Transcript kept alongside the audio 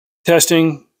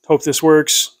Testing. Hope this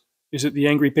works. Is it the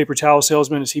angry paper towel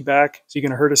salesman? Is he back? Is he going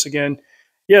to hurt us again?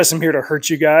 Yes, I'm here to hurt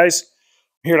you guys.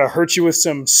 I'm here to hurt you with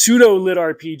some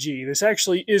pseudo-LitRPG. This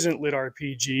actually isn't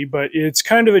LitRPG, but it's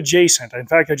kind of adjacent. In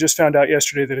fact, I just found out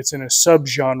yesterday that it's in a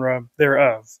subgenre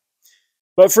thereof.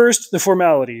 But first, the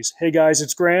formalities. Hey guys,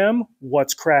 it's Graham.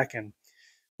 What's crackin'?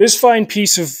 This fine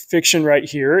piece of fiction right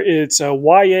here, it's a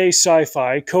YA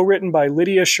sci-fi co-written by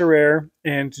Lydia Scherer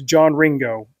and John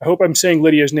Ringo. I hope I'm saying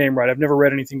Lydia's name right. I've never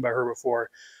read anything by her before.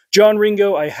 John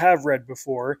Ringo I have read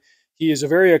before. He is a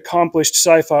very accomplished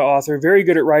sci-fi author, very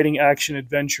good at writing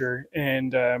action-adventure,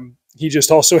 and he just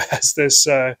also has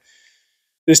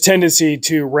this tendency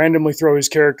to randomly throw his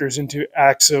characters into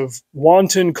acts of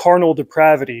wanton carnal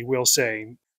depravity, we'll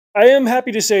say. I am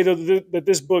happy to say, though, that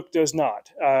this book does not.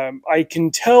 I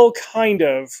can tell kind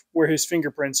of where his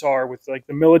fingerprints are with like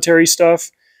the military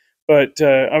stuff, but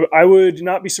I would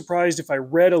not be surprised if I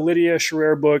read a Lydia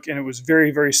Scherer book and it was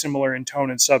very, very similar in tone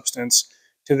and substance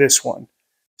to this one.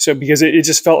 So because it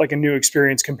just felt like a new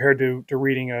experience compared to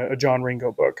reading a John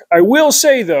Ringo book. I will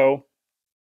say, though,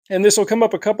 and this will come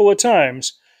up a couple of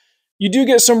times, you do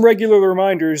get some regular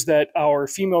reminders that our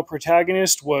female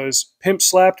protagonist was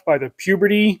pimp-slapped by the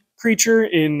puberty creature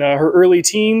in her early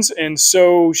teens, and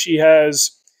so she has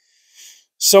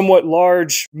somewhat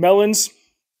large melons.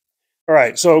 All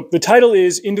right, so the title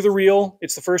is Into the Real.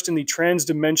 It's the first in the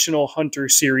Transdimensional Hunter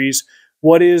series.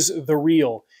 What is the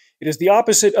real? It is the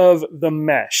opposite of the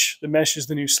mesh. The mesh is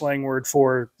the new slang word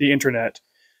for the internet.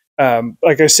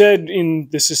 Like I said,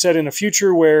 this is set in a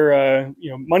future where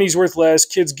money's worth less,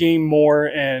 kids game more,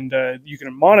 and you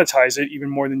can monetize it even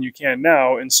more than you can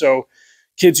now. And so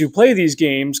kids who play these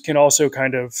games can also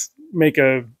kind of make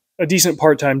a decent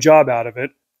part-time job out of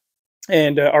it.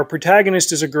 And our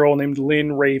protagonist is a girl named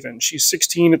Lynn Raven. She's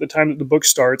 16 at the time that the book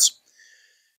starts.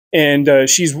 And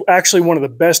she's actually one of the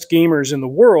best gamers in the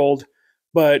world,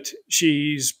 but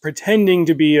she's pretending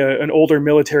to be an older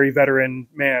military veteran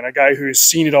man, a guy who's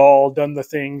seen it all, done the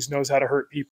things, knows how to hurt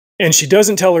people. And she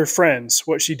doesn't tell her friends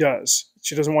what she does.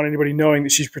 She doesn't want anybody knowing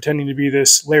that she's pretending to be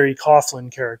this Larry Coughlin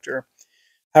character.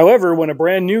 However, when a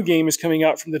brand new game is coming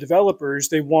out from the developers,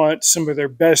 they want some of their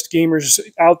best gamers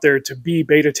out there to be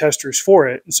beta testers for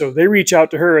it. And so they reach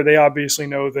out to her. They obviously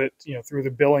know that, through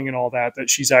the billing and all that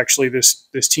she's actually this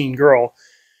teen girl.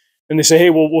 And they say, hey,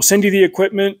 we'll send you the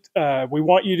equipment. We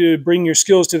want you to bring your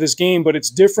skills to this game, but it's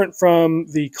different from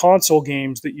the console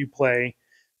games that you play.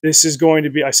 This is going to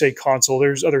be, I say console,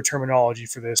 there's other terminology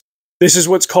for this. This is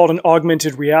what's called an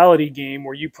augmented reality game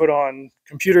where you put on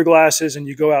computer glasses and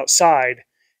you go outside,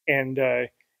 and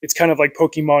it's kind of like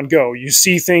Pokemon Go. You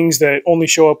see things that only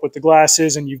show up with the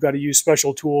glasses, and you've got to use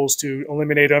special tools to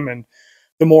eliminate them, and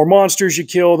the more monsters you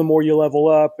kill, the more you level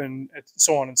up, and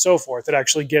so on and so forth. It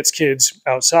actually gets kids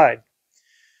outside.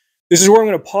 This is where I'm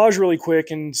going to pause really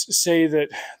quick and say that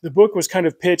the book was kind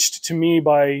of pitched to me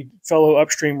by fellow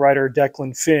Upstream writer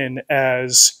Declan Finn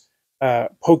as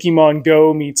Pokemon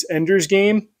Go meets Ender's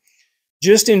Game.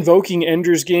 Just invoking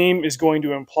Ender's Game is going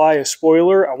to imply a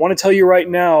spoiler. I want to tell you right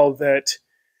now that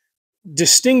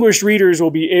distinguished readers will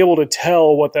be able to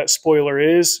tell what that spoiler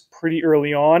is pretty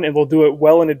early on, and they'll do it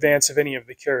well in advance of any of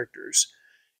the characters.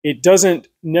 It doesn't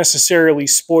necessarily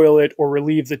spoil it or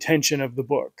relieve the tension of the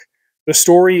book. The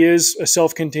story is a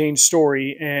self-contained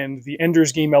story, and the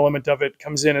Ender's Game element of it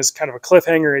comes in as kind of a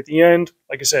cliffhanger at the end.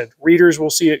 Like I said, readers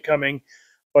will see it coming,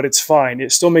 but it's fine.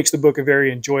 It still makes the book a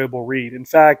very enjoyable read. In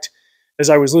fact, as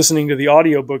I was listening to the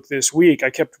audiobook this week, I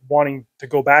kept wanting to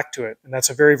go back to it, and that's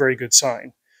a very, very good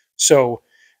sign. So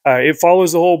it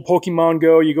follows the whole Pokemon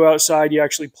Go. You go outside, you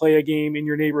actually play a game in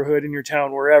your neighborhood, in your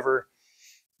town, wherever.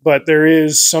 But there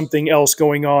is something else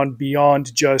going on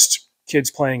beyond just kids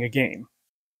playing a game.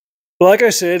 But like I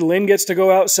said, Lynn gets to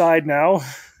go outside now.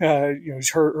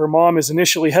 Her mom is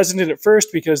initially hesitant at first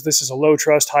because this is a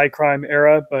low-trust, high-crime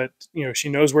era, but she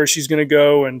knows where she's going to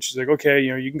go, and she's like, okay,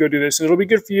 you can go do this, and it'll be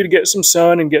good for you to get some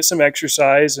sun and get some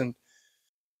exercise. And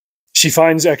she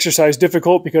finds exercise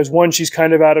difficult because, one, she's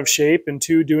kind of out of shape, and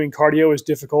two, doing cardio is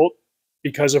difficult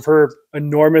because of her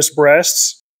enormous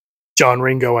breasts. John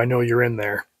Ringo, I know you're in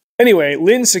there. Anyway,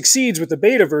 Lynn succeeds with the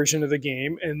beta version of the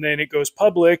game, and then it goes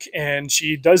public, and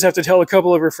she does have to tell a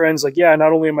couple of her friends, like, yeah,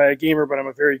 not only am I a gamer, but I'm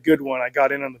a very good one. I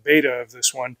got in on the beta of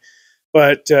this one.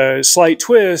 But slight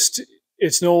twist,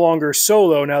 it's no longer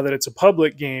solo now that it's a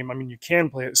public game. I mean, you can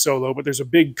play it solo, but there's a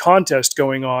big contest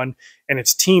going on, and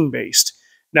it's team-based.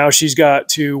 Now she's got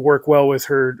to work well with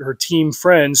her team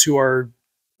friends who are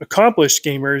accomplished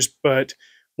gamers, but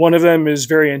one of them is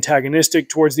very antagonistic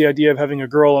towards the idea of having a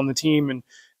girl on the team, and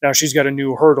now she's got a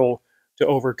new hurdle to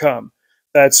overcome.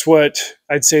 That's what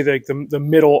I'd say the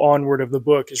middle onward of the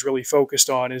book is really focused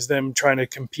on, is them trying to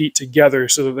compete together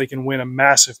so that they can win a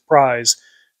massive prize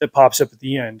that pops up at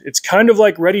the end. It's kind of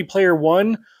like Ready Player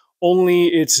One, only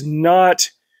it's not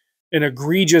an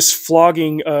egregious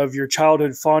flogging of your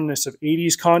childhood fondness of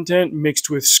 80s content mixed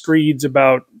with screeds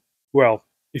about, well,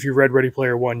 if you read Ready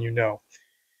Player One, you know.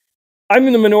 I'm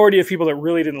in the minority of people that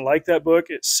really didn't like that book.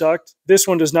 It sucked. This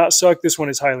one does not suck. This one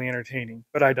is highly entertaining,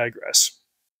 but I digress.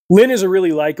 Lynn is a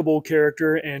really likable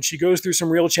character, and she goes through some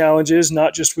real challenges,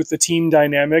 not just with the team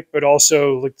dynamic, but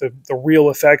also like the real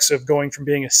effects of going from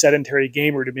being a sedentary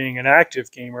gamer to being an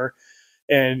active gamer,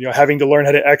 and having to learn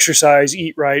how to exercise,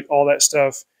 eat right, all that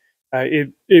stuff.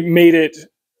 It made it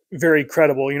very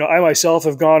credible. I myself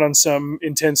have gone on some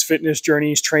intense fitness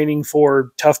journeys, training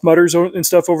for Tough Mudders and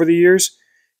stuff over the years,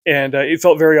 and it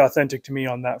felt very authentic to me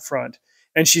on that front.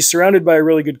 And she's surrounded by a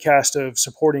really good cast of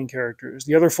supporting characters.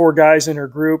 The other 4 guys in her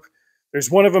group, there's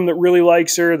one of them that really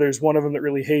likes her. There's one of them that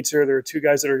really hates her. There are 2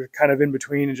 guys that are kind of in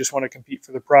between and just want to compete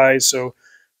for the prize. So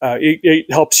it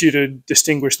helps you to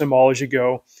distinguish them all as you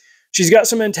go. She's got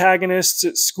some antagonists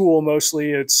at school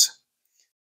mostly.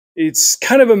 It's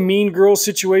kind of a mean girl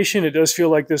situation. It does feel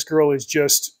like this girl is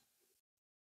just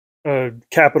a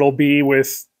capital B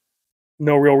with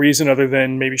no real reason other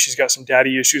than maybe she's got some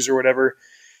daddy issues or whatever.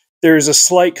 There's a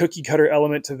slight cookie cutter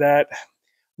element to that.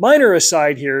 Minor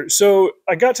aside here. So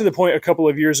I got to the point a couple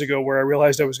of years ago where I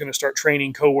realized I was going to start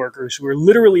training coworkers who were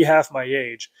literally half my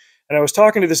age. And I was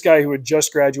talking to this guy who had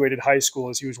just graduated high school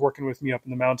as he was working with me up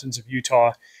in the mountains of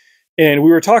Utah. And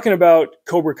we were talking about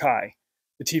Cobra Kai,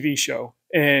 the TV show.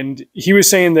 And he was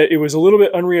saying that it was a little bit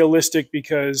unrealistic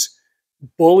because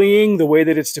bullying, the way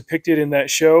that it's depicted in that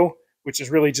show, which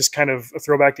is really just kind of a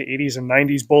throwback to 80s and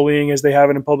 90s bullying as they have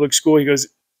it in public school, he goes,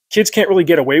 kids can't really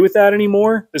get away with that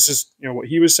anymore. This is what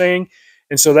he was saying.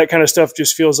 And so that kind of stuff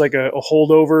just feels like a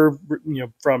holdover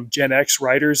from Gen X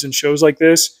writers and shows like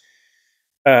this.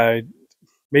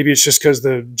 Maybe it's just because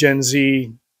the Gen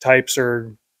Z types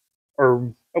are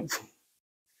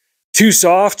too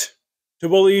soft to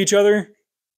bully each other.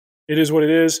 It is what it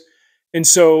is. And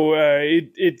so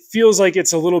it feels like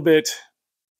it's a little bit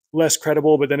less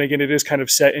credible, but then again, it is kind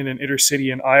of set in an inner city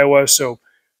in Iowa. So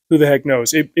who the heck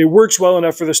knows? It works well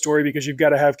enough for the story because you've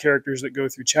got to have characters that go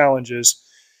through challenges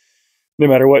no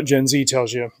matter what Gen Z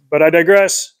tells you. But I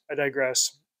digress.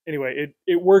 Anyway,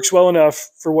 it works well enough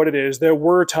for what it is. There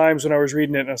were times when I was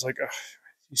reading it and I was like,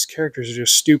 these characters are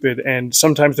just stupid. And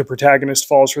sometimes the protagonist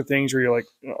falls for things where you're like,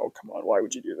 oh, come on, why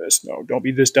would you do this? No, don't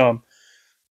be this dumb.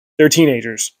 They're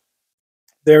teenagers.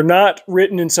 They're not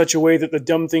written in such a way that the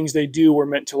dumb things they do were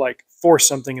meant to like force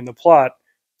something in the plot.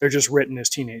 They're just written as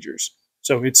teenagers.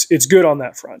 So it's good on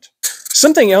that front.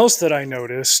 Something else that I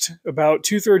noticed about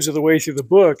 2/3 of the way through the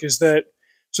book is that,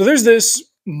 so there's this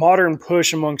modern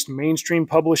push amongst mainstream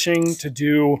publishing to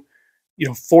do,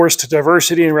 forced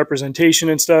diversity and representation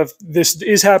and stuff. This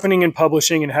is happening in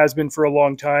publishing and has been for a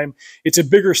long time. It's a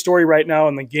bigger story right now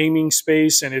in the gaming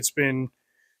space, and it's been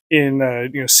in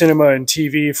cinema and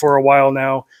TV for a while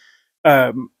now.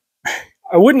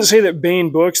 I wouldn't say that Baen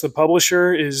Books, the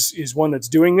publisher, is one that's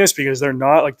doing this, because they're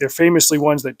not. Like, they're famously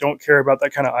ones that don't care about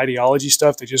that kind of ideology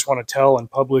stuff. They just want to tell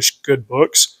and publish good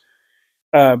books.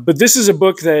 But this is a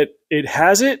book that it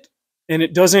has it, and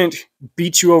it doesn't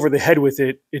beat you over the head with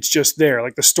it. It's just there.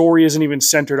 Like, the story isn't even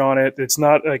centered on it. It's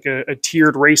not like a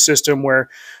tiered race system where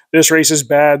this race is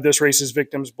bad, this race is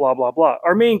victims, blah, blah, blah.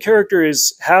 Our main character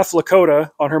is half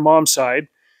Lakota on her mom's side,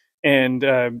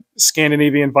 and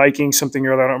Scandinavian Viking, something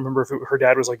or other. I don't remember if her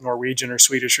dad was like Norwegian or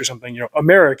Swedish or something,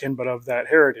 American, but of that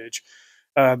heritage.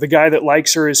 The guy that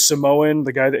likes her is Samoan.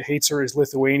 The guy that hates her is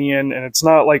Lithuanian. And it's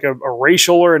not like a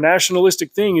racial or a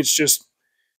nationalistic thing. It's just,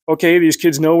 okay, these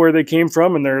kids know where they came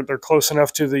from, and they're close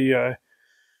enough to the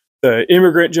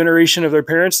immigrant generation of their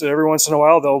parents that every once in a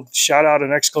while they'll shout out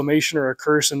an exclamation or a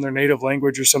curse in their native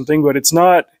language or something. But it's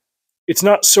not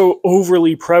so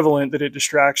overly prevalent that it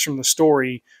distracts from the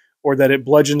story, or that it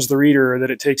bludgeons the reader, or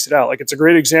that it takes it out. Like, it's a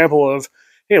great example of,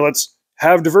 hey, let's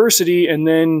have diversity and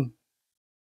then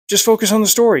just focus on the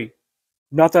story.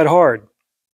 Not that hard.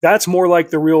 That's more like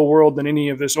the real world than any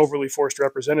of this overly forced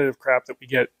representative crap that we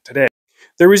get today.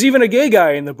 There was even a gay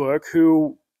guy in the book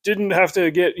who didn't have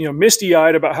to get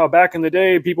misty-eyed about how back in the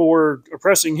day people were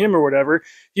oppressing him or whatever.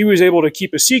 He was able to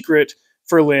keep a secret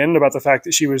for Lynn about the fact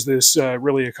that she was this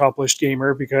really accomplished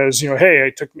gamer, because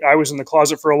hey, I was in the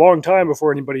closet for a long time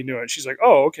before anybody knew it. She's like,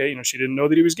 oh, okay, she didn't know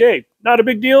that he was gay. Not a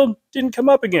big deal. Didn't come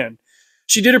up again.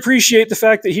 She did appreciate the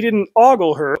fact that he didn't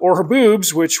ogle her or her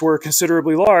boobs, which were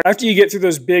considerably large. After you get through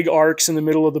those big arcs in the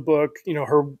middle of the book,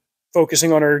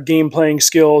 focusing on her game playing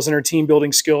skills and her team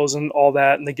building skills and all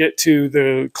that. And they get to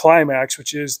the climax,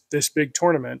 which is this big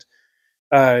tournament.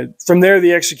 From there,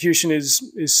 the execution is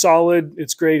solid.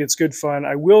 It's great. It's good fun.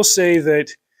 I will say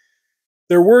that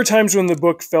there were times when the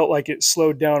book felt like it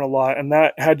slowed down a lot, and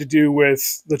that had to do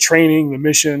with the training, the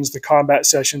missions, the combat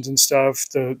sessions and stuff,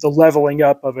 the leveling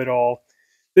up of it all.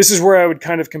 This is where I would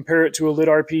kind of compare it to a lit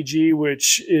RPG,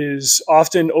 which is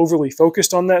often overly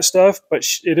focused on that stuff, but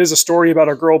it is a story about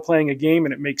a girl playing a game,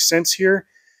 and it makes sense here.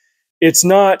 It's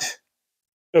not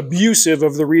abusive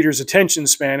of the reader's attention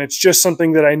span. It's just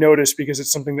something that I notice because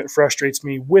it's something that frustrates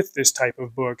me with this type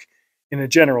of book in a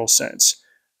general sense.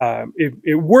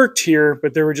 It worked here,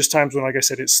 but there were just times when, like I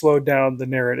said, it slowed down the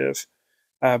narrative.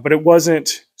 But it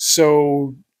wasn't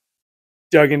so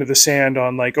dug into the sand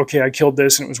on like, okay, I killed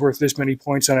this and it was worth this many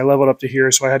points and I leveled up to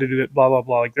here, so I had to do that, blah, blah,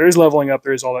 blah. Like there is leveling up,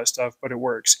 there is all that stuff, but it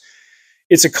works.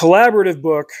 It's a collaborative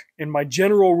book, and my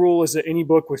general rule is that any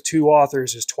book with two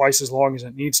authors is twice as long as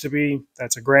it needs to be.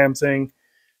 That's a Graham thing.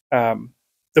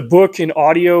 The book in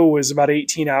audio was about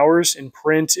 18 hours. In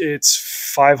print, it's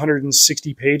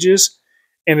 560 pages,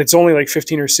 and it's only like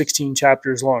 15 or 16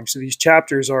 chapters long. So these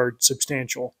chapters are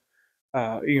substantial.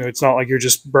 It's not like you're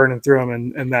just burning through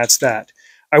them and that's that.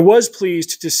 I was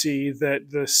pleased to see that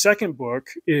the second book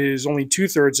is only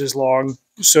 2/3 as long.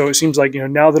 So it seems like,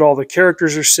 now that all the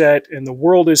characters are set and the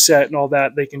world is set and all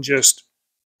that, they can just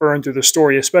burn through the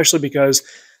story, especially because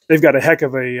they've got a heck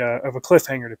of a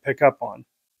cliffhanger to pick up on.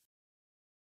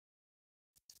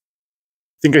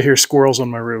 I think I hear squirrels on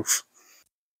my roof.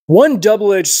 One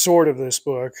double-edged sword of this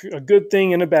book, a good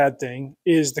thing and a bad thing,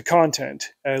 is the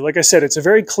content. Like I said, it's a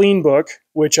very clean book,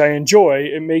 which I enjoy.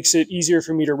 It makes it easier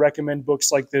for me to recommend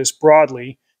books like this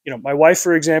broadly. My wife,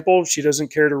 for example, she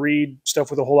doesn't care to read stuff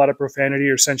with a whole lot of profanity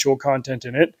or sensual content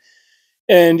in it.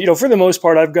 And, for the most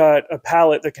part, I've got a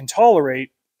palate that can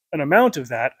tolerate an amount of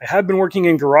that. I have been working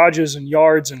in garages and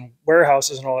yards and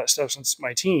warehouses and all that stuff since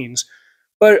my teens,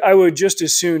 but I would just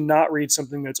as soon not read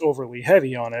something that's overly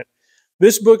heavy on it.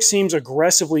 This book seems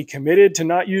aggressively committed to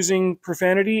not using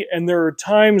profanity, and there are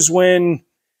times when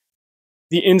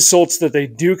the insults that they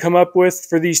do come up with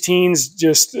for these teens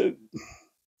just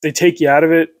they take you out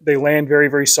of it. They land very,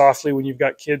 very softly when you've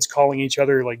got kids calling each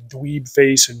other like dweeb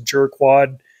face and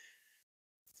jerkwad.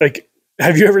 Like,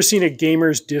 have you ever seen a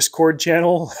gamer's Discord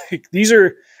channel? Like, these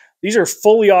are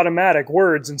fully automatic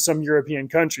words in some European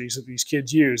countries that these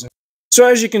kids use. So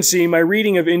as you can see, my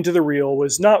reading of Into the Real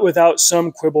was not without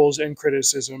some quibbles and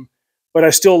criticism, but I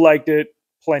still liked it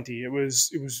plenty. It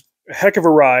was a heck of a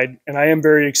ride, and I am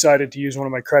very excited to use one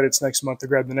of my credits next month to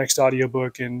grab the next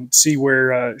audiobook and see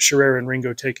where Scherer and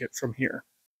Ringo take it from here.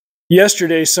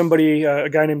 Yesterday, somebody, a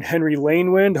guy named Henry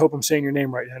Lanewind, hope I'm saying your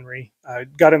name right, Henry,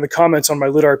 got in the comments on my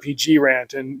LitRPG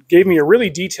rant and gave me a really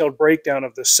detailed breakdown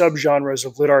of the subgenres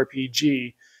of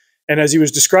LitRPG. And as he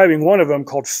was describing one of them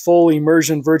called Full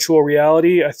Immersion Virtual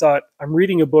Reality, I thought, I'm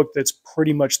reading a book that's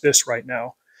pretty much this right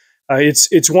now.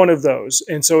 It's one of those.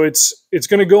 And so it's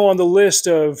going to go on the list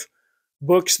of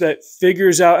books that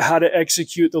figures out how to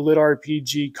execute the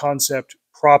LitRPG concept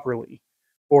properly,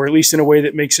 or at least in a way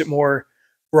that makes it more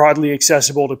broadly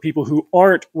accessible to people who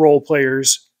aren't role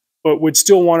players, but would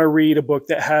still want to read a book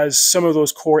that has some of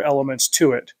those core elements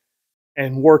to it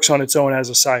and works on its own as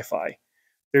a sci-fi.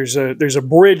 There's a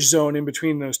bridge zone in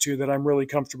between those two that I'm really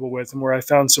comfortable with and where I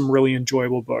found some really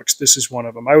enjoyable books. This is one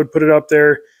of them. I would put it up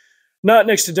there, not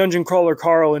next to Dungeon Crawler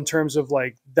Carl in terms of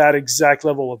like that exact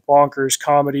level of bonkers,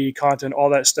 comedy, content, all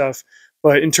that stuff,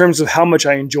 but in terms of how much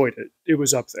I enjoyed it, it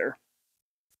was up there.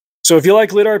 So if you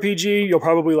like LitRPG, you'll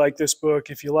probably like this book.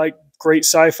 If you like great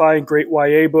sci-fi and great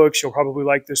YA books, you'll probably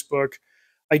like this book.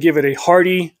 I give it a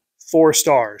hearty 4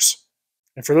 stars.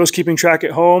 And for those keeping track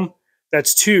at home,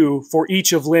 that's 2 for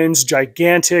each of Lynn's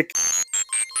gigantic